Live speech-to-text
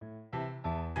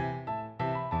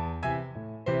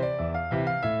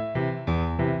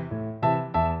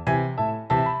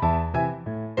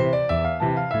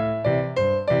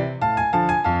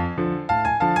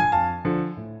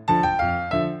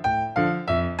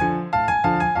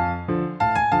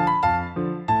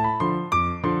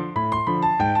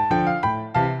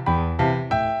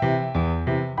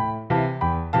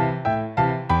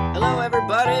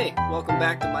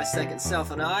My Second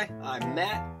Self and I'm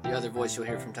Matt. The other voice you'll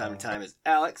hear from time to time is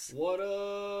Alex. What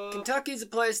up? Kentucky's a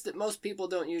place that most people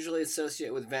don't usually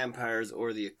associate with vampires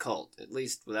or the occult, at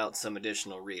least without some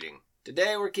additional reading.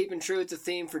 Today we're keeping true to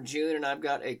theme for June, and I've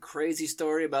got a crazy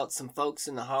story about some folks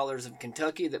in the hollers of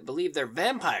Kentucky that believe they're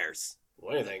vampires.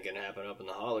 Well, anything can happen up in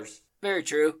the hollers. Very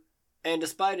true. And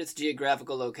despite its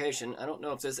geographical location, I don't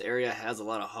know if this area has a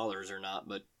lot of hollers or not,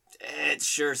 but it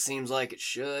sure seems like it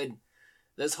should.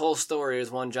 This whole story is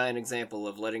one giant example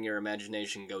of letting your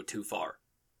imagination go too far.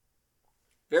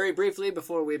 Very briefly,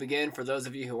 before we begin, for those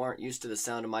of you who aren't used to the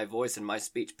sound of my voice and my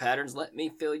speech patterns, let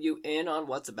me fill you in on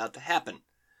what's about to happen.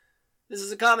 This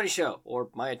is a comedy show, or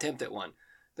my attempt at one.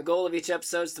 The goal of each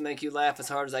episode is to make you laugh as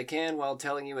hard as I can while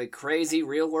telling you a crazy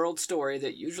real-world story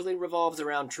that usually revolves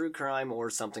around true crime or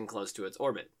something close to its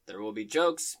orbit. There will be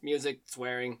jokes, music,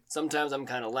 swearing. Sometimes I'm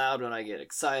kind of loud when I get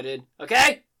excited.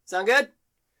 Okay? Sound good?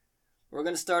 We're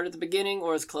going to start at the beginning,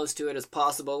 or as close to it as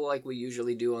possible, like we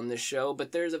usually do on this show,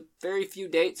 but there's a very few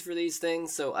dates for these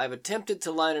things, so I've attempted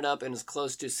to line it up in as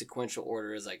close to sequential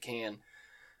order as I can.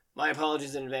 My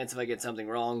apologies in advance if I get something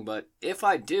wrong, but if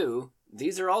I do,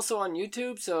 these are also on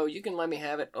YouTube, so you can let me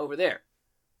have it over there.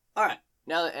 Alright,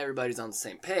 now that everybody's on the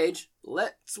same page,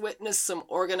 let's witness some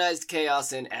organized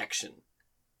chaos in action.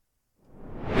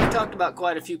 We've talked about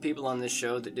quite a few people on this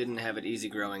show that didn't have it easy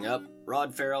growing up.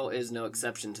 Rod Farrell is no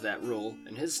exception to that rule,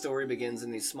 and his story begins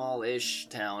in the small-ish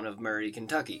town of Murray,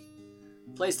 Kentucky.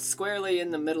 Placed squarely in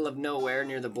the middle of nowhere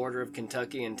near the border of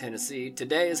Kentucky and Tennessee,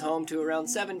 today is home to around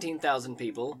 17,000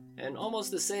 people, and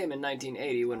almost the same in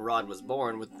 1980 when Rod was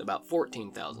born with about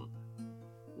 14,000.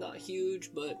 Not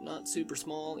huge, but not super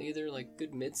small either, like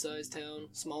good mid-sized town,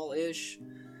 small-ish.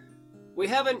 We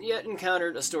haven't yet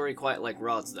encountered a story quite like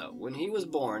Rod's though. When he was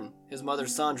born, his mother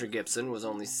Sandra Gibson was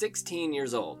only 16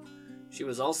 years old. She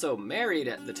was also married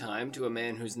at the time to a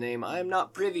man whose name I am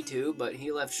not privy to, but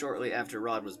he left shortly after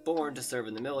Rod was born to serve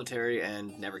in the military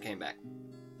and never came back.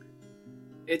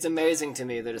 It's amazing to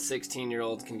me that a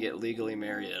 16-year-old can get legally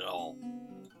married at all.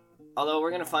 Although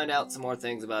we're going to find out some more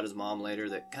things about his mom later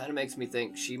that kind of makes me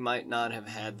think she might not have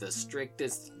had the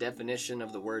strictest definition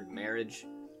of the word marriage.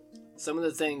 Some of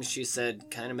the things she said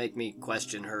kind of make me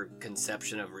question her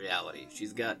conception of reality.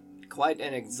 She's got quite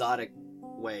an exotic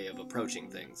way of approaching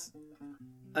things.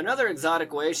 Another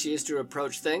exotic way she used to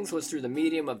approach things was through the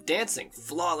medium of dancing.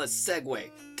 Flawless segue.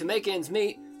 To make ends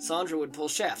meet, Sandra would pull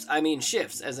shifts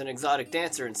as an exotic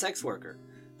dancer and sex worker.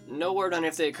 No word on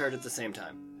if they occurred at the same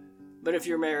time. But if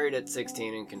you're married at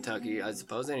 16 in Kentucky, I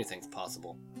suppose anything's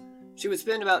possible. She would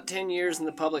spend about 10 years in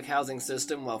the public housing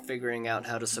system while figuring out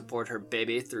how to support her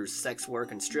baby through sex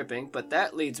work and stripping, but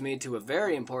that leads me to a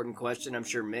very important question I'm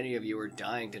sure many of you are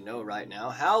dying to know right now.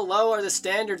 How low are the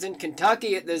standards in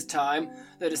Kentucky at this time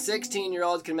that a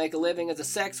 16-year-old can make a living as a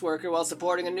sex worker while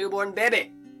supporting a newborn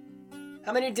baby?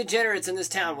 How many degenerates in this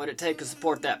town would it take to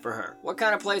support that for her? What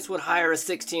kind of place would hire a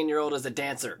 16-year-old as a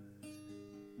dancer?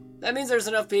 That means there's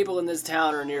enough people in this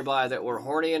town or nearby that were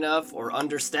horny enough, or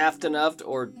understaffed enough,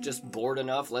 or just bored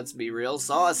enough, let's be real,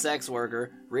 saw a sex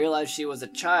worker, realized she was a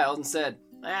child, and said,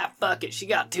 fuck it, she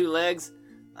got 2 legs.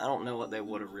 I don't know what they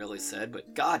would have really said,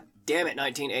 but god damn it,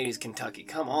 1980s Kentucky,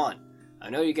 come on. I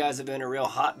know you guys have been a real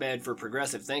hotbed for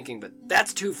progressive thinking, but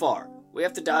that's too far. We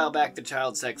have to dial back the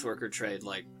child sex worker trade,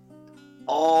 like,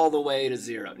 all the way to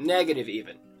 0. Negative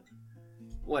even.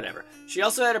 Whatever. She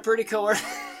also had a pretty coercive...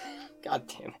 God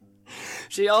damn it.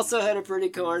 She also had a pretty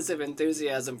coercive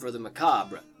enthusiasm for the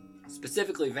macabre,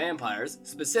 specifically vampires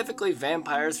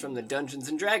from the Dungeons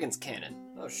 & Dragons canon.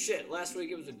 Oh shit, last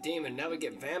week it was a demon, now we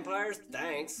get vampires?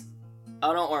 Thanks.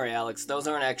 Oh, don't worry, Alex, those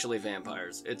aren't actually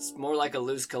vampires. It's more like a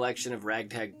loose collection of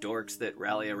ragtag dorks that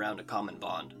rally around a common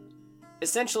bond.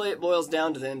 Essentially, it boils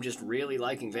down to them just really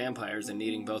liking vampires and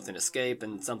needing both an escape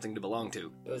and something to belong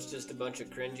to. It was just a bunch of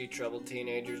cringy, troubled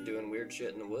teenagers doing weird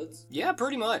shit in the woods? Yeah,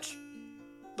 pretty much.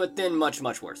 But then much,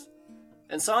 much worse.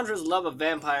 And Sandra's love of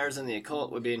vampires and the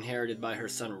occult would be inherited by her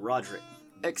son Roderick.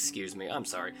 Excuse me, I'm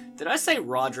sorry. Did I say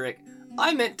Roderick?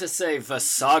 I meant to say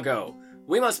Visago.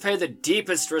 We must pay the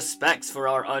deepest respects for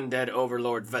our undead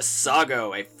overlord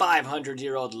Visago, a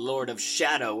 500-year-old lord of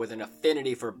shadow with an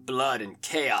affinity for blood and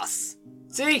chaos.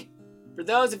 See? For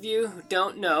those of you who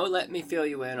don't know, let me fill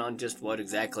you in on just what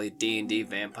exactly D&D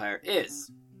vampire is.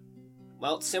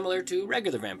 Well, it's similar to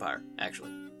regular vampire,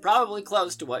 actually. Probably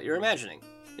close to what you're imagining.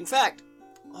 In fact,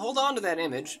 hold on to that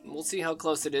image, and we'll see how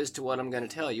close it is to what I'm going to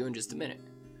tell you in just a minute.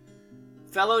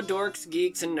 Fellow dorks,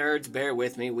 geeks, and nerds, bear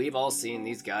with me. We've all seen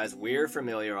these guys. We're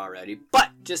familiar already. But,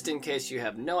 just in case you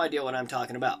have no idea what I'm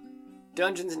talking about,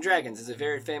 Dungeons & Dragons is a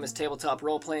very famous tabletop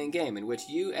role-playing game in which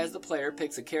you, as the player,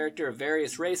 picks a character of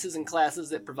various races and classes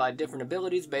that provide different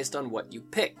abilities based on what you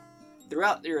pick.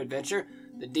 Throughout your adventure,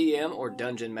 the DM or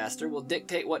Dungeon Master will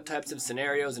dictate what types of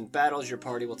scenarios and battles your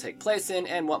party will take place in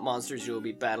and what monsters you will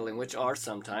be battling, which are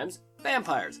sometimes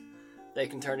vampires. They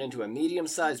can turn into a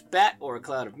medium-sized bat or a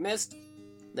cloud of mist.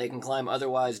 They can climb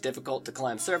otherwise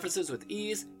difficult-to-climb surfaces with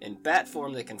ease. In bat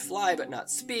form, they can fly but not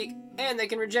speak, and they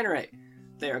can regenerate.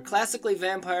 They are classically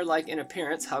vampire-like in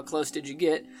appearance. How close did you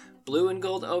get? Blue and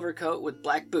gold overcoat with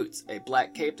black boots, a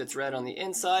black cape that's red on the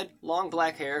inside, long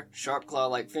black hair, sharp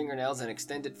claw-like fingernails, and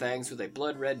extended fangs with a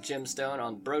blood-red gemstone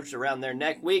on brooch around their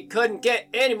neck. We couldn't get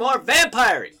any more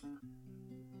vampire-y!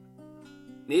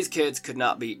 These kids could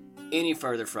not be any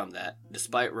further from that,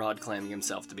 despite Rod claiming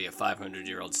himself to be a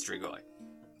 500-year-old Strigoi.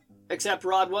 Except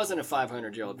Rod wasn't a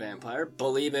 500-year-old vampire,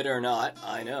 believe it or not,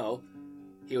 I know.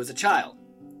 He was a child.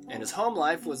 And his home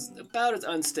life was about as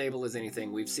unstable as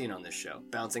anything we've seen on this show,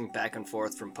 bouncing back and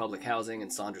forth from public housing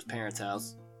and Sandra's parents'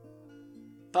 house.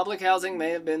 Public housing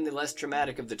may have been the less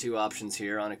traumatic of the two options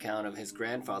here on account of his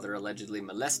grandfather allegedly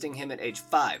molesting him at age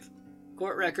 5.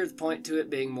 Court records point to it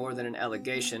being more than an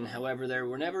allegation, however there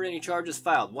were never any charges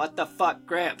filed. What the fuck,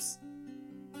 Gramps?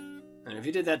 And if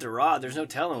you did that to Rod, there's no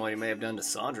telling what he may have done to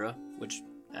Sandra, which,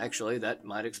 actually, that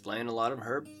might explain a lot of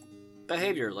her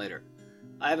behavior later.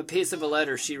 I have a piece of a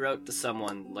letter she wrote to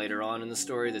someone later on in the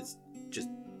story that's just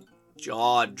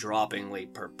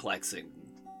jaw-droppingly perplexing.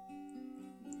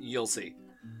 You'll see.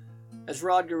 As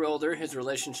Rod grew older, his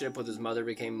relationship with his mother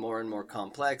became more and more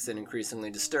complex and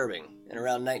increasingly disturbing. In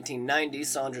around 1990,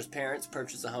 Sandra's parents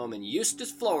purchased a home in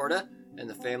Eustis, Florida, and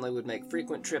the family would make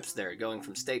frequent trips there, going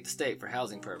from state to state for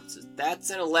housing purposes. That's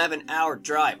an 11-hour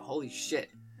drive. Holy shit.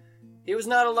 He was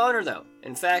not a loner, though.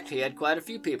 In fact, he had quite a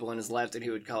few people in his life that he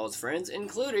would call his friends,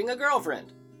 including a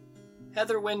girlfriend.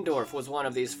 Heather Windorf was one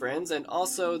of these friends, and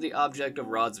also the object of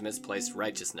Rod's misplaced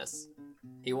righteousness.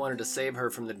 He wanted to save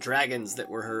her from the dragons that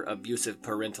were her abusive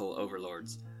parental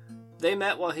overlords. They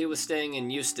met while he was staying in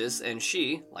Eustis, and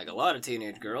she, like a lot of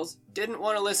teenage girls, didn't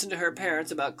want to listen to her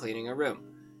parents about cleaning a room.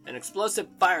 An explosive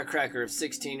firecracker of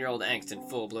 16-year-old angst in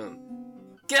full bloom.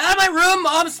 Get out of my room,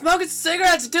 Mom! I'm smoking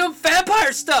cigarettes and doing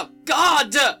vampire stuff!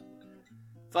 God!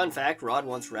 Fun fact,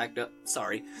 Visago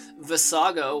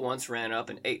once ran up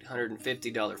an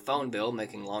 $850 phone bill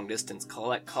making long-distance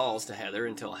calls to Heather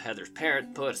until Heather's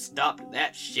parents put a stop to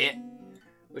that shit.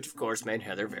 Which, of course, made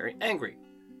Heather very angry.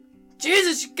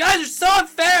 Jesus, you guys are so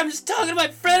unfair! I'm just talking to my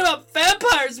friend about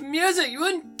vampires and music! You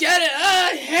wouldn't get it!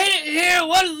 I hate it here! I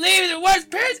want to leave! They're the worst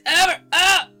parents ever!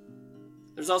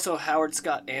 There's also Howard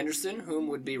Scott Anderson, whom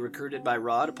would be recruited by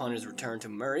Rod upon his return to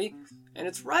Murray, and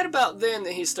it's right about then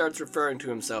that he starts referring to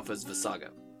himself as Visago.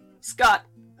 Scott,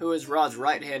 who is Rod's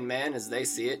right-hand man as they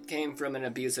see it, came from an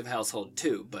abusive household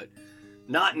too, but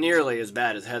not nearly as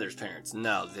bad as Heather's parents.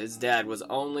 No, his dad was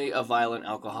only a violent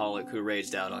alcoholic who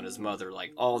raged out on his mother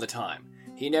like all the time.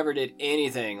 He never did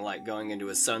anything like going into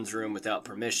his son's room without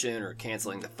permission or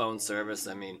canceling the phone service.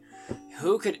 I mean,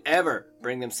 who could ever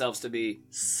bring themselves to be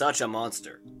such a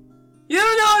monster? You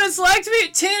don't know what it's like to be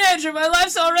a teenager. My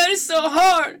life's already so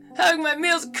hard. Having my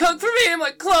meals cooked for me and my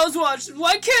clothes washed.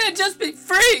 Why can't it just be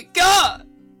free? God!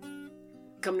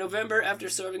 Come November, after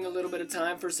serving a little bit of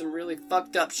time for some really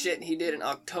fucked up shit he did in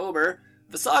October,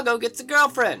 Visago gets a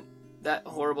girlfriend. That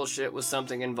horrible shit was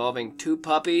something involving 2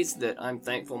 puppies that I'm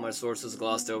thankful my sources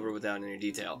glossed over without any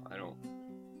detail. I don't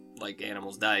like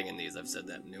animals dying in these. I've said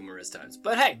that numerous times.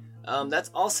 But hey, that's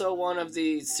also one of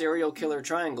the serial killer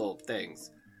triangle things.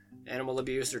 Animal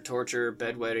abuse or torture,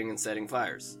 bedwetting, and setting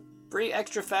fires. Free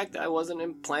extra fact I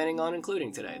wasn't planning on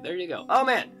including today. There you go. Oh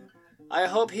man, I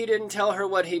hope he didn't tell her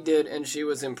what he did and she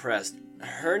was impressed.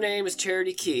 Her name is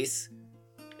Charity Keese,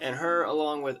 and her,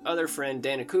 along with other friend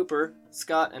Dana Cooper,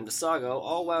 Scott, and Visago,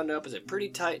 all wound up as a pretty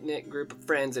tight-knit group of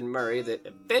friends in Murray that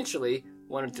eventually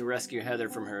wanted to rescue Heather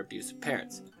from her abusive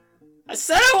parents. I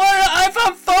said I wanted an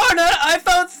iPhone 4, not an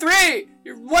iPhone 3!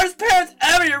 You're worst parents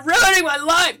ever! You're ruining my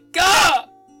life! God!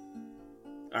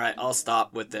 Alright, I'll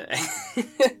stop with the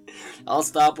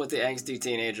angsty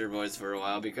teenager voice for a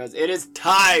while, because it is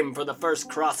time for the first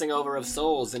crossing over of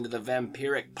souls into the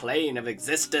vampiric plane of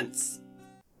existence.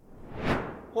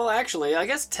 Well, actually, I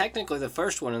guess technically the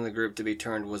first one in the group to be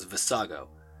turned was Visago.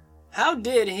 How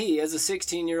did he, as a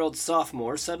 16-year-old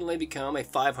sophomore, suddenly become a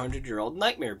 500-year-old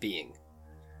nightmare being?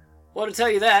 Well, to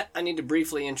tell you that, I need to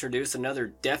briefly introduce another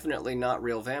definitely not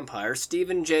real vampire,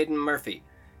 Stephen Jaden Murphy.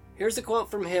 Here's a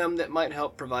quote from him that might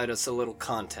help provide us a little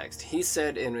context. He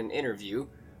said in an interview,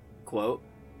 quote,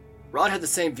 Rod had the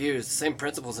same views, the same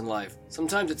principles in life.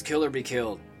 Sometimes it's kill or be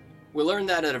killed. We learned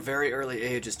that at a very early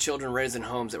age as children raised in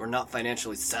homes that were not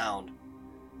financially sound.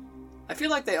 I feel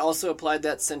like they also applied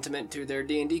that sentiment to their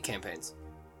D&D campaigns.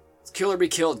 It's kill or be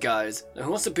killed, guys. Now who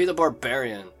wants to be the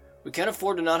barbarian? We can't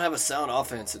afford to not have a sound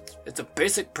offense. It's a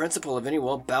basic principle of any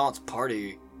well-balanced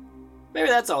party. Maybe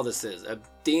that's all this is, a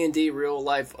D&D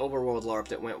real-life overworld LARP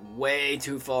that went way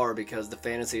too far because the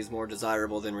fantasy is more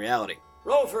desirable than reality.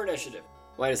 Roll for initiative.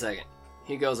 Wait a second.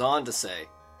 He goes on to say,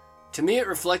 to me it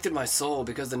reflected my soul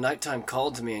because the nighttime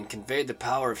called to me and conveyed the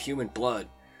power of human blood.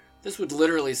 This would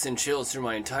literally send chills through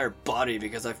my entire body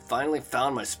because I finally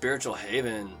found my spiritual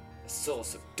haven. A soul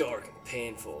so dark and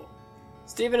painful.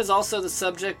 Stephen is also the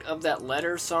subject of that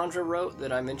letter Sandra wrote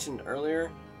that I mentioned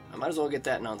earlier. I might as well get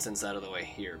that nonsense out of the way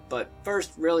here. But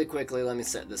first, really quickly, let me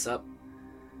set this up.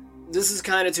 This is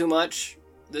kind of too much.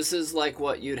 This is like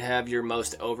what you'd have your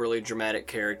most overly dramatic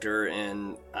character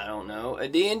in, I don't know, a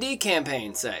D&D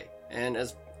campaign say. And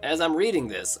as I'm reading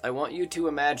this, I want you to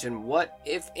imagine what,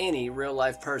 if any,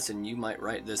 real-life person you might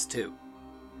write this to.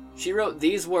 She wrote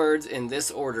these words in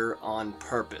this order on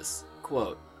purpose.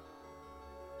 Quote,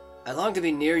 I long to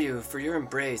be near you for your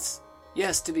embrace.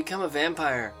 Yes, to become a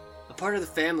vampire, a part of the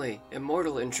family,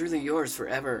 immortal and truly yours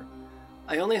forever.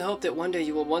 I only hope that one day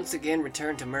you will once again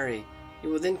return to Murray. You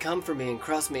will then come for me and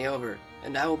cross me over,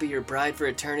 and I will be your bride for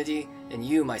eternity, and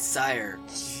you my sire.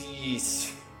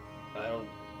 Jeez. I don't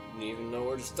even know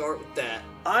where to start with that.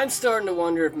 I'm starting to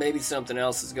wonder if maybe something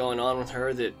else is going on with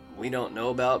her that we don't know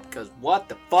about, because what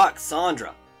the fuck,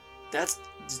 Sandra? That's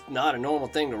just not a normal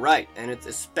thing to write, and it's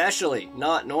especially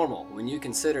not normal when you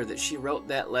consider that she wrote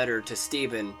that letter to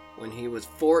Stephen when he was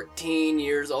 14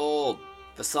 years old.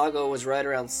 Visago was right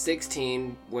around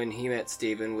 16 when he met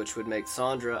Stephen, which would make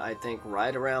Sandra, I think,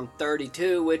 right around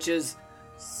 32, which is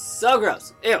so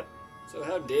gross. Ew. So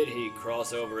how did he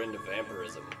cross over into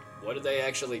vampirism? What did they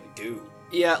actually do?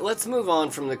 Yeah, let's move on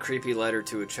from the creepy letter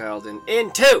to a child and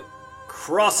into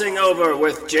crossing over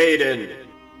with Jaden.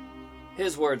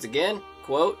 His words again,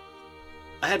 quote,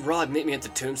 I had Rod meet me at the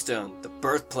tombstone, the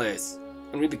birthplace,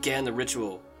 and we began the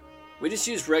ritual. We just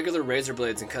used regular razor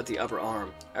blades and cut the upper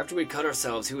arm. After we cut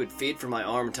ourselves, he would feed from my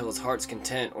arm until his heart's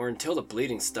content or until the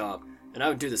bleeding stopped, and I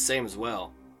would do the same as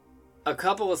well. A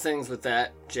couple of things with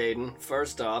that, Jaden.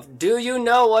 First off, do you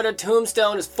know what a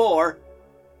tombstone is for?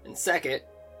 And second,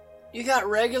 you got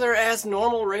regular-ass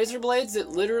normal razor blades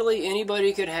that literally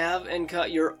anybody could have and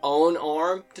cut your own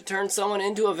arm to turn someone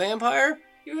into a vampire?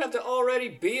 You have to already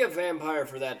be a vampire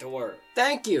for that to work.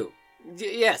 Thank you.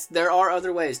 Yes, there are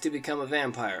other ways to become a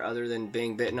vampire other than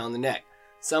being bitten on the neck.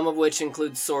 Some of which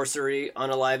include sorcery,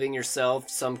 unaliving yourself,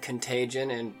 some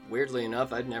contagion, and weirdly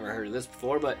enough, I'd never heard of this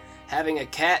before, but having a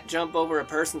cat jump over a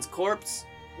person's corpse.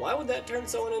 Why would that turn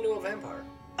someone into a vampire?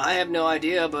 I have no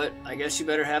idea, but I guess you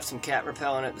better have some cat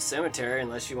repellent at the cemetery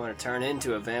unless you want to turn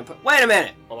into a vampire. Wait a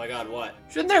minute! Oh my god, what?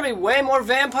 Shouldn't there be way more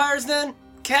vampires then?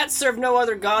 Cats serve no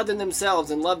other god than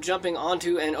themselves and love jumping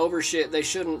onto and over shit they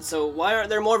shouldn't, so why aren't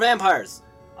there more vampires?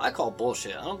 I call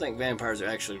bullshit. I don't think vampires are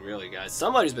actually real, you guys.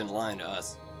 Somebody's been lying to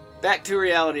us. Back to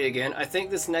reality again. I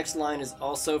think this next line is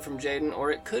also from Jaden,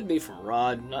 or it could be from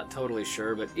Rod. Not totally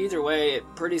sure, but either way,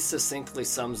 it pretty succinctly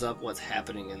sums up what's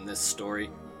happening in this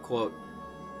story. Quote,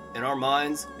 in our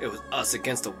minds, it was us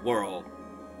against the world.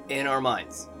 In our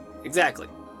minds. Exactly.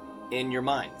 In your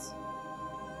minds.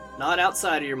 Not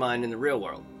outside of your mind in the real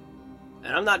world.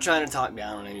 And I'm not trying to talk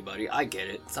down on anybody, I get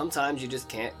it. Sometimes you just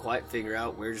can't quite figure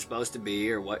out where you're supposed to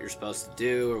be or what you're supposed to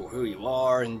do or who you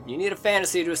are, and you need a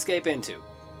fantasy to escape into.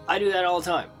 I do that all the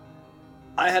time.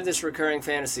 I have this recurring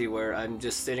fantasy where I'm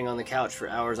just sitting on the couch for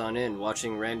hours on end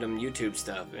watching random YouTube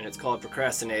stuff, and it's called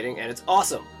procrastinating, and it's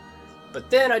awesome.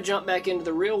 But then I jump back into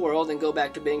the real world and go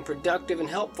back to being productive and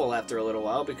helpful after a little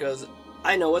while because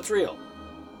I know what's real.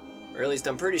 Or at least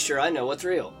I'm pretty sure I know what's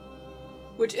real.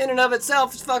 Which in and of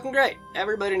itself is fucking great.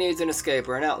 Everybody needs an escape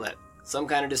or an outlet. Some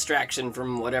kind of distraction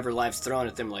from whatever life's thrown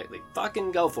at them lately.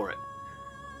 Fucking go for it.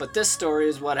 But this story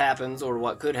is what happens, or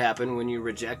what could happen, when you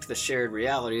reject the shared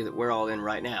reality that we're all in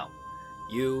right now.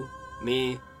 You,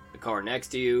 me, the car next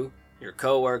to you, your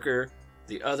coworker,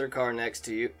 the other car next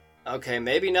to you. Okay,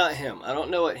 maybe not him. I don't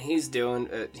know what he's doing.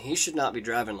 He should not be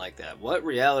driving like that. What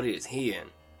reality is he in?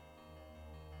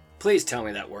 Please tell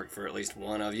me that worked for at least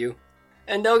one of you.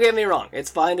 And don't get me wrong,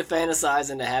 it's fine to fantasize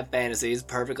and to have fantasies,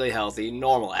 perfectly healthy,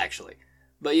 normal actually.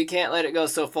 But you can't let it go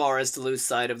so far as to lose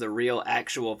sight of the real,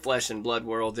 actual flesh and blood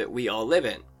world that we all live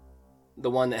in.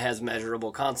 The one that has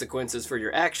measurable consequences for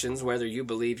your actions, whether you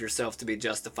believe yourself to be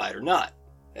justified or not.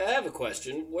 I have a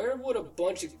question. Where would a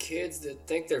bunch of kids that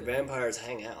think they're vampires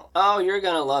hang out? Oh, you're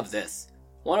gonna love this.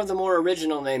 One of the more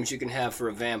original names you can have for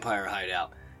a vampire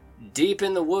hideout. Deep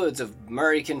in the woods of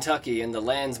Murray, Kentucky, in the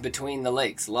lands between the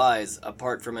lakes, lies,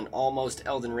 apart from an almost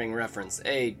Elden Ring reference,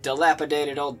 a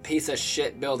dilapidated old piece of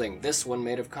shit building, this one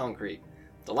made of concrete.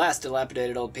 The last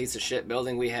dilapidated old piece of shit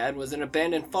building we had was an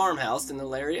abandoned farmhouse in the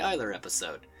Larry Eiler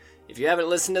episode. If you haven't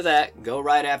listened to that, go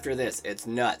right after this. It's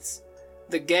nuts.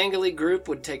 The gangly group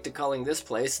would take to calling this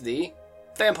place the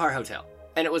Vampire Hotel.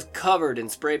 And it was covered in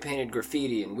spray-painted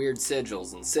graffiti and weird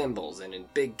sigils and symbols, and in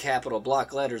big capital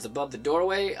block letters above the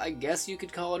doorway, I guess you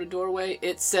could call it a doorway,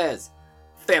 it says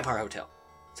Vampire Hotel.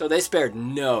 So they spared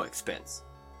no expense.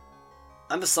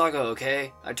 I'm Visago,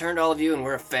 okay? I turned all of you and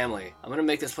we're a family. I'm gonna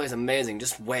make this place amazing.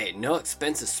 Just wait. No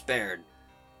expense is spared.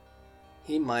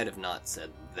 He might have not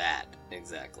said that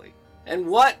exactly. And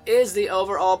what is the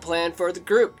overall plan for the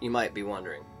group, you might be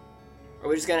wondering? Are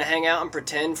we just gonna hang out and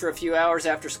pretend for a few hours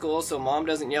after school so Mom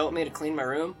doesn't yell at me to clean my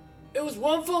room? It was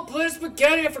one full plate of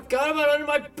spaghetti I forgot about under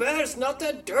my bed. It's not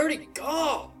that dirty.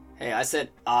 Go! Hey, I said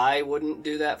I wouldn't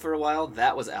do that for a while.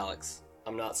 That was Alex.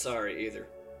 I'm not sorry either.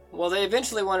 Well, they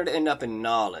eventually wanted to end up in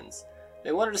Nolans.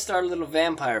 They wanted to start a little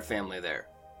vampire family there.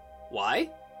 Why?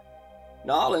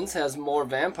 Nolans has more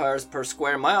vampires per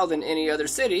square mile than any other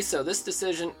city, so this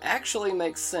decision actually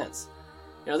makes sense.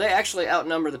 You know, they actually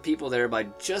outnumber the people there by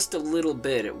just a little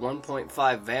bit at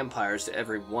 1.5 vampires to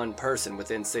every one person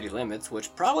within city limits,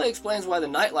 which probably explains why the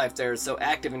nightlife there is so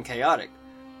active and chaotic.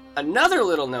 Another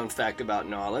little known fact about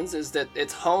Nolans is that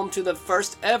it's home to the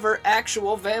first ever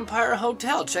actual vampire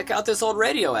hotel. Check out this old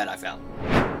radio ad I found.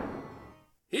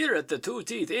 Here at the Two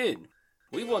Teeth Inn,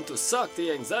 we want to suck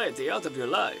the anxiety out of your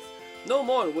life. No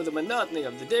more will the monotony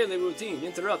of the daily routine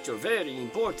interrupt your very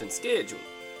important schedule.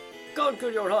 Conquer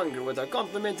your hunger with our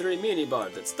complimentary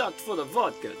minibar that's stocked full of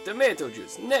vodka, tomato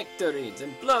juice, nectarines,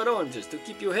 and blood oranges to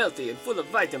keep you healthy and full of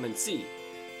vitamin C.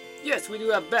 Yes, we do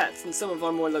have bats in some of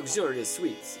our more luxurious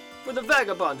suites. For the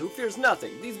vagabond who fears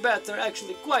nothing, these bats are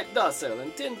actually quite docile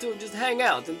and tend to just hang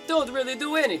out and don't really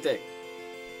do anything.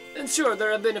 And sure,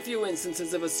 there have been a few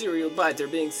instances of a serial biter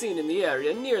being seen in the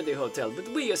area near the hotel, but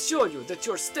we assure you that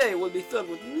your stay will be filled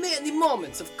with many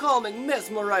moments of calming,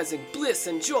 mesmerizing bliss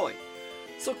and joy.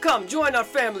 So come join our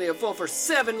family of over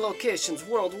 7 locations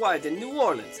worldwide in New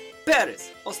Orleans,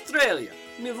 Paris, Australia,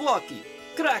 Milwaukee,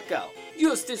 Krakow,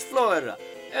 Eustis, Florida,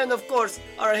 and of course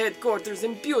our headquarters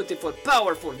in beautiful,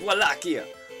 powerful Wallachia,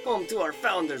 home to our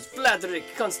founders Vladimir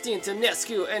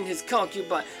Constantinescu and his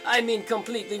concubine,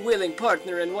 completely willing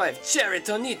partner and wife,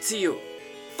 Cheritonitziu.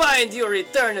 Find your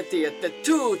eternity at the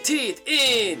Two Teeth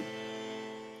Inn!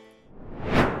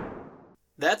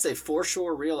 That's a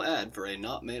for-sure real ad for a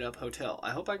not-made-up hotel. I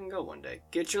hope I can go one day.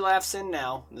 Get your laughs in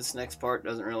now. This next part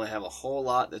doesn't really have a whole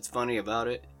lot that's funny about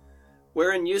it.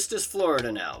 We're in Eustis,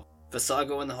 Florida now.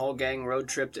 Visago and the whole gang road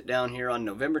tripped it down here on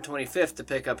November 25th to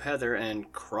pick up Heather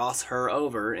and cross her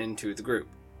over into the group.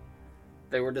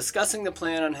 They were discussing the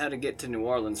plan on how to get to New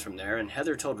Orleans from there, and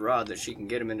Heather told Rod that she can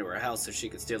get him into her house so she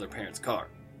could steal her parents' car.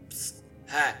 Psst.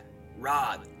 Ha!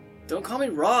 Rod! Don't call me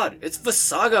Rod! It's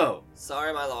Visago!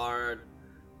 Sorry, my lord.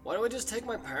 Why don't we just take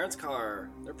my parents' car?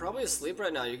 They're probably asleep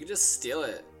right now. You could just steal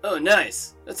it. Oh,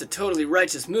 nice. That's a totally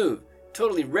righteous move.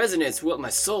 Totally resonates with what my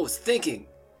soul was thinking.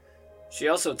 She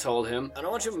also told him, I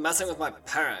don't want you messing with my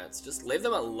parents. Just leave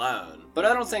them alone. But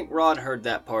I don't think Rod heard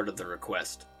that part of the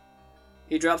request.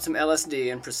 He dropped some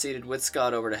LSD and proceeded with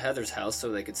Scott over to Heather's house so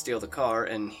they could steal the car,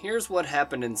 and here's what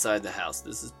happened inside the house.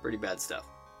 This is pretty bad stuff.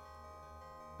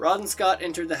 Rod and Scott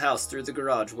entered the house through the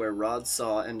garage where Rod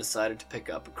saw and decided to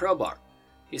pick up a crowbar.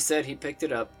 He said he picked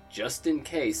it up just in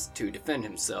case to defend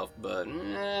himself, but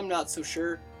I'm not so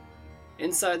sure.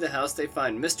 Inside the house they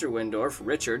find Mr. Windorf,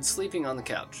 Richard, sleeping on the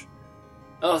couch.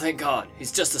 Oh, thank God,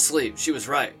 he's just asleep. She was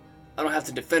right. I don't have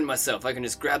to defend myself. I can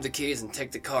just grab the keys and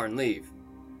take the car and leave.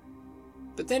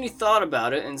 But then he thought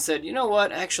about it and said, you know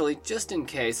what, actually, just in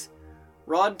case.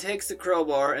 Rod takes the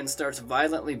crowbar and starts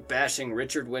violently bashing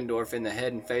Richard Windorf in the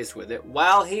head and face with it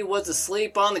while he was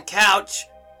asleep on the couch.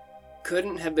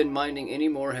 Couldn't have been minding any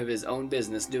more of his own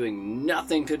business, doing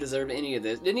nothing to deserve any of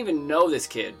this. Didn't even know this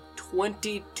kid.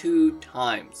 22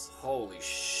 times. Holy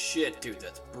shit, dude,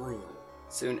 that's brutal.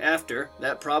 Soon after,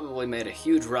 that probably made a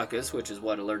huge ruckus, which is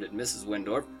what alerted Mrs.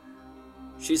 Windorf.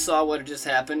 She saw what had just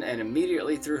happened and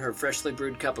immediately threw her freshly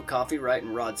brewed cup of coffee right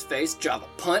in Rod's face. Java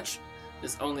punch!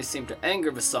 This only seemed to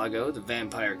anger Visago, the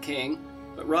vampire king,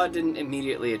 but Rod didn't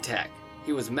immediately attack.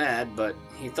 He was mad, but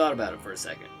he thought about it for a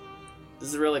second. This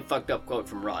is a really fucked up quote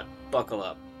from Rod. Buckle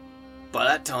up. By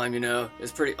that time, it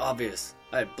was pretty obvious.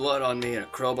 I had blood on me and a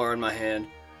crowbar in my hand.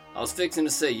 I was fixing to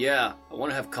say, yeah, I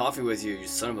want to have coffee with you, you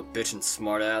son of a bitch and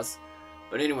smartass.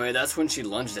 But anyway, that's when she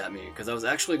lunged at me, because I was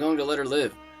actually going to let her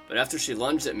live. But after she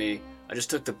lunged at me, I just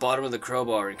took the bottom of the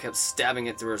crowbar and kept stabbing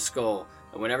it through her skull,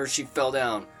 and whenever she fell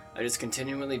down, I just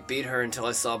continually beat her until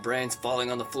I saw brains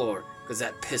falling on the floor, because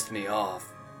that pissed me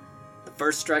off. The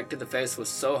first strike to the face was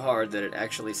so hard that it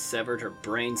actually severed her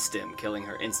brain stem, killing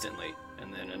her instantly,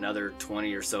 and then another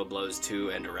 20 or so blows to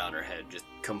and around her head just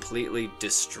completely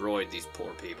destroyed these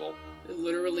poor people. It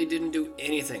literally didn't do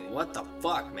anything. What the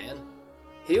fuck, man?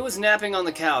 He was napping on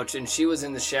the couch and she was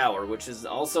in the shower, which is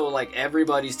also like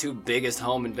everybody's two biggest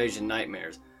home invasion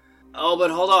nightmares. Oh, but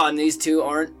hold on, these two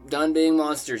aren't done being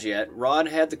monsters yet. Rod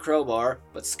had the crowbar,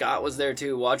 but Scott was there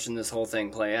too watching this whole thing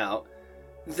play out.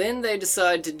 Then they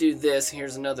decide to do this.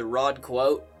 Here's another Rod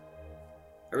quote.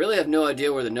 I really have no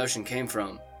idea where the notion came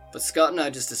from, but Scott and I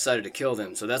just decided to kill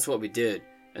them, so that's what we did.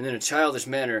 And in a childish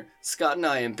manner, Scott and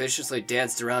I ambitiously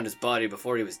danced around his body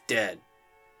before he was dead.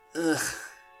 Ugh.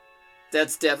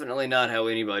 That's definitely not how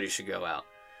anybody should go out.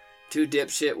 Two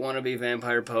dipshit wannabe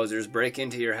vampire posers break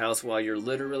into your house while you're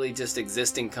literally just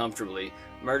existing comfortably,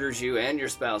 murders you and your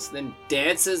spouse, then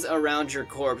dances around your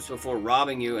corpse before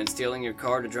robbing you and stealing your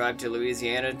car to drive to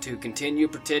Louisiana to continue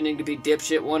pretending to be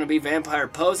dipshit wannabe vampire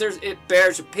posers. It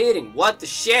bears repeating. What the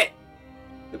shit?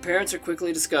 The parents are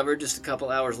quickly discovered just a couple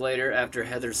hours later after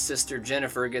Heather's sister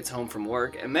Jennifer gets home from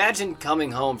work. Imagine coming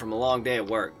home from a long day at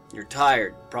work. You're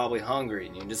tired, probably hungry,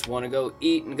 and you just want to go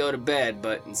eat and go to bed,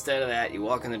 but instead of that, you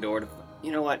walk in the door to...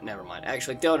 You know what? Never mind.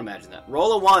 Actually, don't imagine that.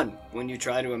 Roll a 1 when you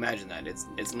try to imagine that.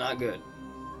 It's not good.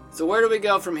 So where do we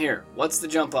go from here? What's the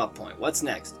jump-off point? What's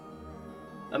next?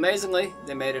 Amazingly,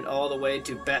 they made it all the way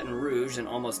to Baton Rouge, an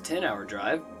almost 10-hour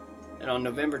drive. And on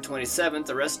November 27th,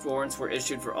 arrest warrants were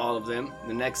issued for all of them.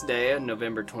 The next day, on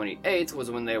November 28th, was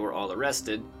when they were all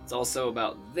arrested. It's also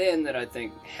about then that I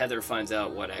think Heather finds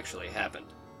out what actually happened.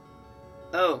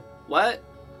 Oh, what?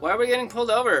 Why are we getting pulled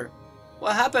over?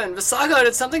 What happened? Visago,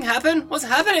 did something happen? What's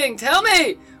happening? Tell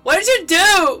me! What did you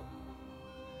do?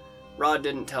 Rod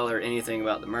didn't tell her anything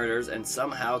about the murders and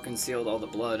somehow concealed all the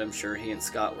blood I'm sure he and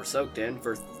Scott were soaked in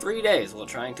for 3 days while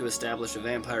trying to establish a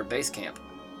vampire base camp.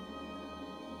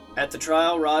 At the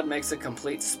trial, Rod makes a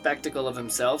complete spectacle of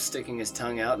himself, sticking his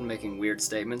tongue out and making weird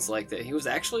statements like that he was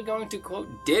actually going to, quote,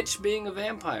 ditch being a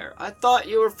vampire. I thought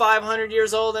you were 500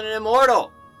 years old and an immortal.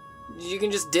 You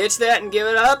can just ditch that and give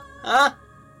it up? Huh?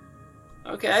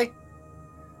 Okay.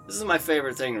 This is my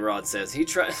favorite thing Rod says. He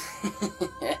tried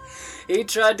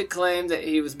to claim that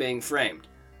he was being framed.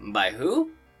 By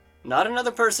who? Not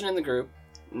another person in the group.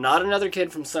 Not another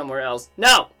kid from somewhere else.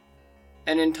 No!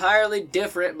 An entirely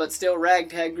different but still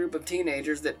ragtag group of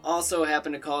teenagers that also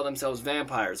happen to call themselves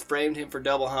vampires framed him for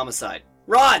double homicide.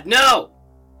 Rod, no!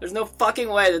 There's no fucking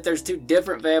way that there's two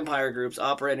different vampire groups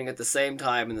operating at the same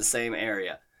time in the same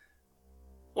area.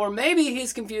 Or maybe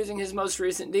he's confusing his most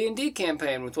recent D&D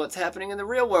campaign with what's happening in the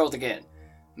real world again.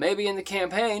 Maybe in the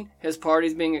campaign, his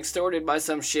party's being extorted by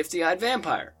some shifty-eyed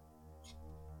vampire.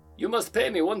 You must pay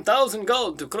me 1,000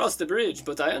 gold to cross the bridge,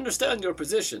 but I understand your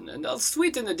position, and I'll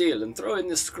sweeten the deal and throw in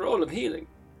this scroll of healing.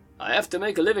 I have to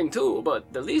make a living too,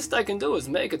 but the least I can do is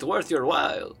make it worth your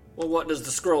while. Well, what does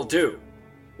the scroll do?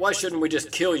 Why shouldn't we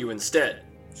just kill you instead?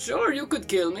 Sure, you could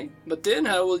kill me, but then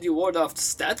how will you ward off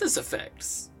status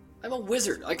effects? I'm a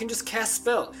wizard. I can just cast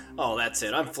spells. Oh, that's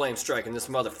it. I'm flame striking this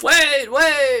mother... Wait!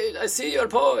 I see your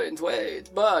point.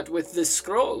 Wait. But with this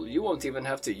scroll, you won't even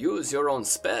have to use your own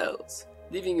spells,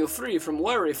 leaving you free from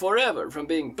worry forever, from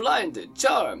being blinded,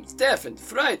 charmed, deafened,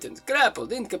 frightened,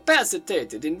 grappled,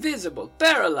 incapacitated, invisible,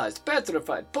 paralyzed,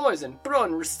 petrified, poisoned,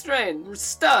 prone, restrained,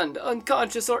 stunned,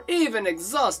 unconscious, or even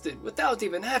exhausted, without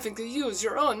even having to use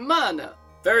your own mana.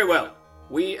 Very well.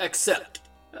 We accept.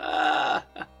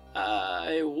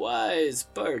 A wise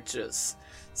purchase.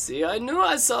 See, I knew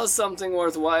I saw something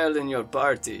worthwhile in your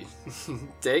party.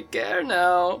 Take care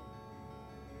now.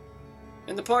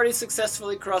 And the party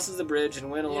successfully crosses the bridge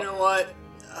and went along. You know what?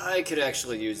 I could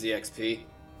actually use the XP.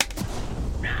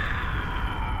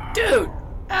 Dude!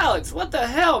 Alex, what the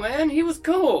hell, man? He was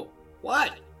cool.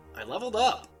 What? I leveled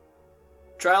up.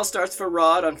 Trial starts for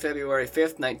Rod on February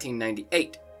 5th,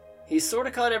 1998. He sort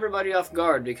of caught everybody off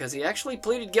guard because he actually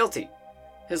pleaded guilty.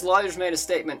 His lawyers made a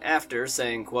statement after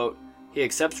saying, quote, he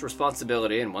accepts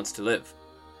responsibility and wants to live.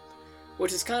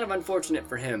 Which is kind of unfortunate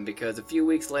for him because a few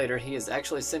weeks later he is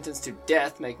actually sentenced to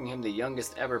death, making him the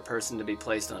youngest ever person to be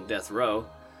placed on death row.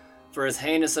 For as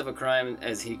heinous of a crime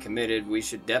as he committed, we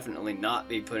should definitely not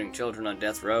be putting children on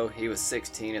death row. He was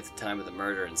 16 at the time of the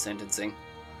murder and sentencing.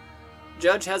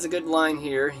 Judge has a good line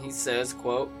here. He says,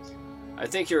 quote, I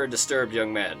think you're a disturbed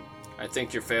young man. I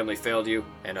think your family failed you,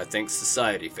 and I think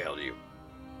society failed you.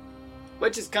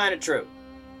 Which is kind of true.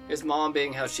 His mom,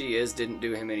 being how she is, didn't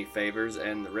do him any favors,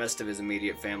 and the rest of his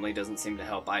immediate family doesn't seem to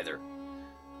help either.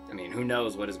 I mean, who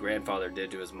knows what his grandfather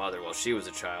did to his mother while she was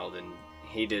a child, and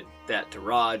he did that to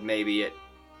Rod maybe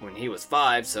when he was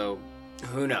 5, so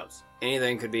who knows?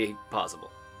 Anything could be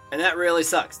possible. And that really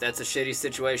sucks. That's a shitty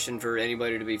situation for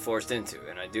anybody to be forced into,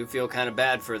 and I do feel kind of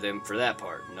bad for them for that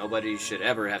part. Nobody should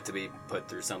ever have to be put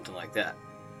through something like that.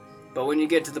 But when you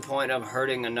get to the point of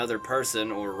hurting another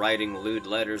person or writing lewd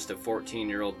letters to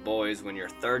 14-year-old boys when you're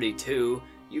 32,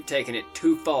 you've taken it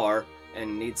too far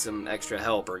and need some extra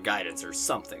help or guidance or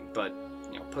something. But,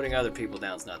 putting other people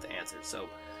down is not the answer. So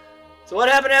what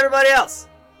happened to everybody else?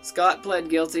 Scott pled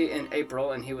guilty in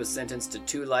April and he was sentenced to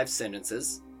 2 life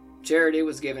sentences. Charity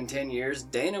was given 10 years.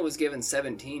 Dana was given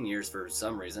 17 years for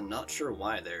some reason. Not sure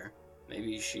why there.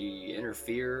 Maybe she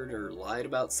interfered or lied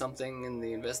about something in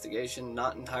the investigation.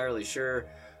 Not entirely sure.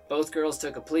 Both girls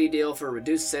took a plea deal for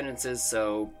reduced sentences,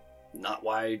 so not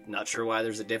sure why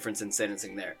there's a difference in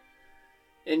sentencing there.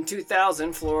 In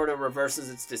 2000, Florida reverses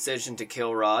its decision to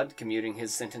kill Rod, commuting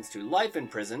his sentence to life in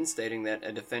prison, stating that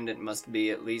a defendant must be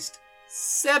at least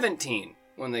 17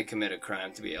 when they commit a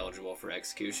crime to be eligible for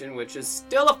execution, which is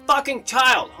still a fucking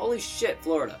child. Holy shit,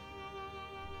 Florida.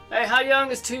 Hey, how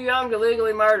young is too young to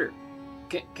legally murder?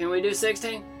 Can we do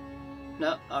 16?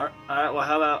 No? Alright, well,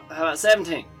 how about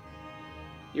 17?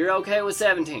 You're okay with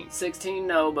 17. 16,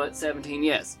 no, but 17,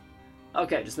 yes.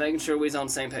 Okay, just making sure we're on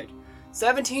the same page.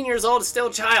 17 years old is still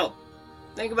a child.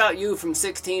 Think about you from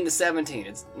 16 to 17.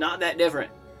 It's not that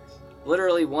different.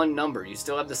 Literally one number. You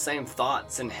still have the same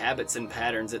thoughts and habits and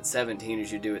patterns at 17 as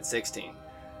you do at 16.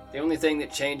 The only thing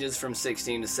that changes from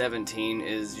 16 to 17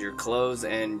 is your clothes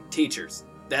and teachers.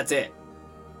 That's it.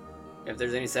 If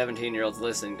there's any 17-year-olds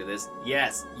listening to this,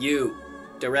 yes, you.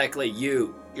 Directly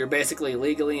you. You're basically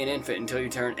legally an infant until you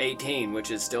turn 18,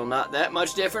 which is still not that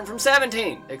much different from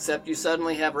 17, except you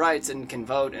suddenly have rights and can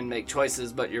vote and make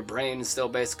choices, but your brain is still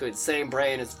basically the same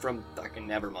brain as from... Fucking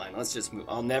never mind. Let's just move.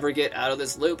 I'll never get out of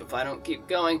this loop if I don't keep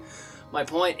going. My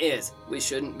point is, we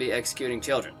shouldn't be executing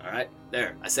children, alright?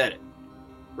 There, I said it.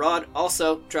 Rod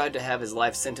also tried to have his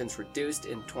life sentence reduced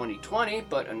in 2020,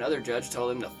 but another judge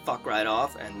told him to fuck right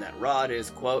off and that Rod is,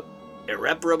 quote,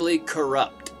 irreparably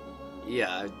corrupt.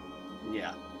 Yeah.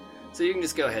 So you can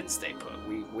just go ahead and stay put.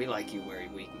 We like you where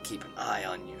we can keep an eye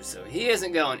on you, so he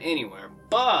isn't going anywhere.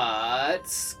 But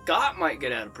Scott might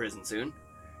get out of prison soon.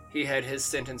 He had his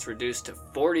sentence reduced to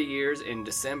 40 years in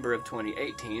December of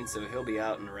 2018, so he'll be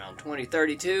out in around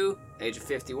 2032, age of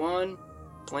 51,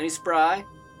 plenty spry.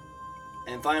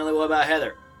 And finally, what about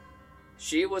Heather?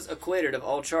 She was acquitted of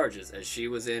all charges, as she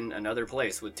was in another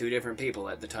place with 2 different people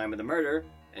at the time of the murder,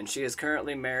 and she is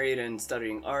currently married and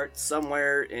studying art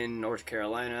somewhere in North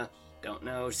Carolina. Don't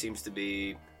know, seems to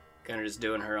be kind of just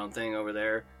doing her own thing over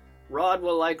there. Rod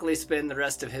will likely spend the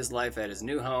rest of his life at his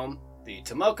new home, the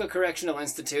Tomoka Correctional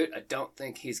Institute. I don't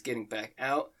think he's getting back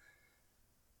out.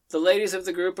 The ladies of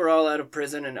the group are all out of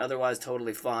prison and otherwise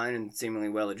totally fine and seemingly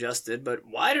well adjusted, but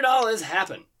why did all this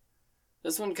happen?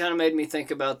 This one kind of made me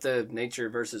think about the nature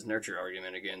versus nurture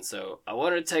argument again, so I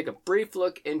wanted to take a brief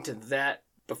look into that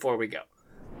before we go.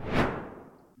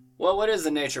 Well, what is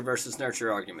the nature versus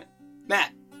nurture argument?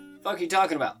 Matt, fuck are you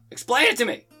talking about? Explain it to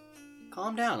me!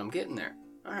 Calm down, I'm getting there.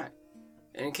 Alright.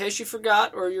 And in case you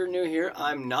forgot or you're new here,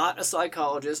 I'm not a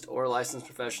psychologist or a licensed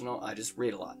professional, I just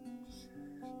read a lot.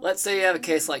 Let's say you have a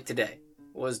case like today.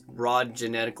 Was Rod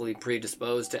genetically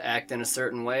predisposed to act in a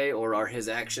certain way, or are his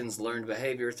actions learned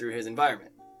behavior through his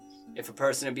environment? If a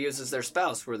person abuses their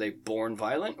spouse, were they born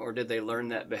violent, or did they learn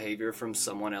that behavior from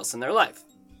someone else in their life?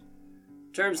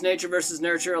 Terms nature versus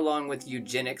nurture, along with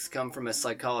eugenics, come from a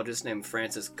psychologist named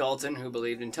Francis Galton, who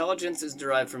believed intelligence is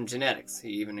derived from genetics. He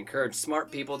even encouraged smart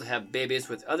people to have babies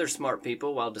with other smart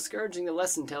people, while discouraging the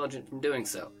less intelligent from doing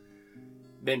so.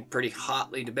 Been pretty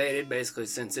hotly debated basically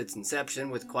since its inception,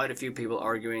 with quite a few people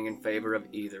arguing in favor of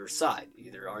either side.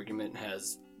 Either argument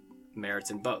has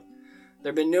merits in both. There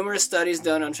have been numerous studies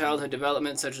done on childhood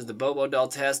development, such as the Bobo doll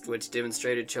test, which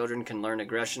demonstrated children can learn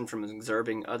aggression from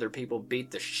observing other people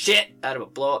beat the shit out of a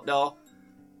blow-up doll.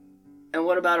 And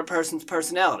what about a person's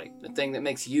personality, the thing that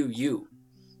makes you, you?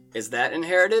 Is that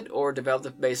inherited or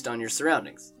developed based on your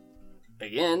surroundings?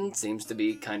 Again, seems to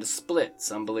be kind of split.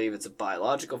 Some believe it's a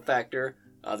biological factor,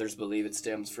 others believe it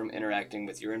stems from interacting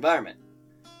with your environment.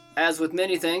 As with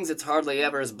many things, it's hardly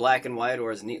ever as black and white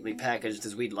or as neatly packaged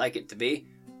as we'd like it to be.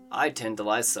 I tend to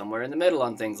lie somewhere in the middle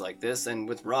on things like this, and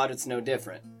with Rod it's no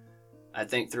different. I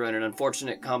think through an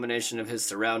unfortunate combination of his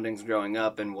surroundings growing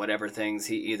up and whatever things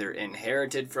he either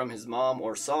inherited from his mom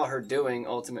or saw her doing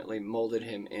ultimately molded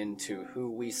him into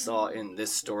who we saw in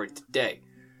this story today.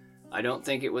 I don't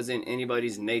think it was in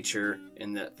anybody's nature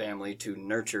in that family to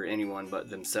nurture anyone but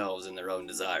themselves and their own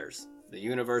desires. The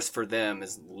universe for them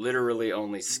is literally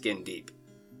only skin deep.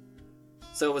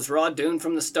 So was Rod doomed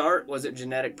from the start? Was it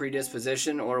genetic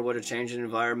predisposition, or would a change in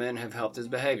environment have helped his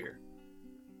behavior?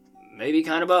 Maybe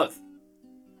kind of both.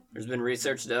 There's been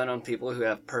research done on people who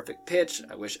have perfect pitch,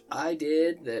 I wish I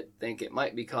did, that think it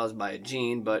might be caused by a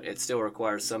gene, but it still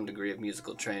requires some degree of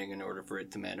musical training in order for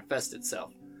it to manifest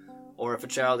itself. Or if a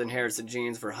child inherits the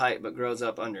genes for height but grows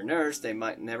up undernourished, they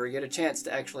might never get a chance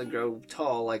to actually grow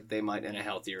tall like they might in a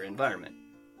healthier environment.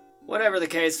 Whatever the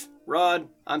case, Rod,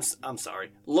 I'm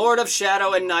sorry, Lord of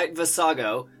Shadow and Night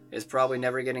Visago is probably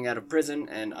never getting out of prison,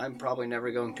 and I'm probably never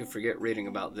going to forget reading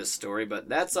about this story, but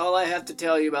that's all I have to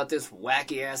tell you about this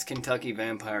wacky-ass Kentucky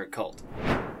vampire cult.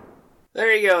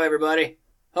 There you go, everybody.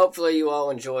 Hopefully you all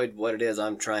enjoyed what it is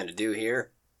I'm trying to do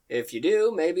here. If you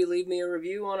do, maybe leave me a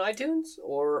review on iTunes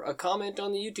or a comment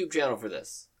on the YouTube channel for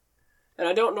this. And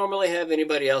I don't normally have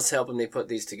anybody else helping me put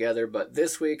these together, but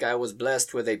this week I was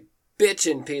blessed with a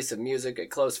bitchin' piece of music a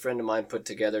close friend of mine put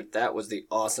together. That was the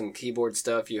awesome keyboard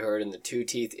stuff you heard in the Two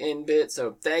Teeth In bit,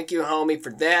 so thank you, homie,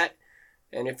 for that.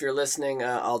 And if you're listening,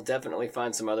 I'll definitely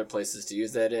find some other places to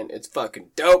use that in. It's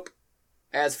fucking dope.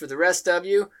 As for the rest of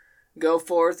you, go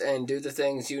forth and do the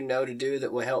things you know to do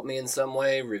that will help me in some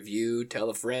way. Review, tell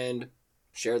a friend,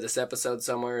 share this episode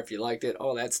somewhere if you liked it,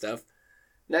 all that stuff.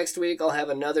 Next week, I'll have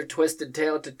another twisted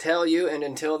tale to tell you, and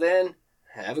until then,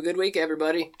 have a good week,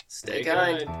 everybody. Stay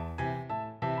kind.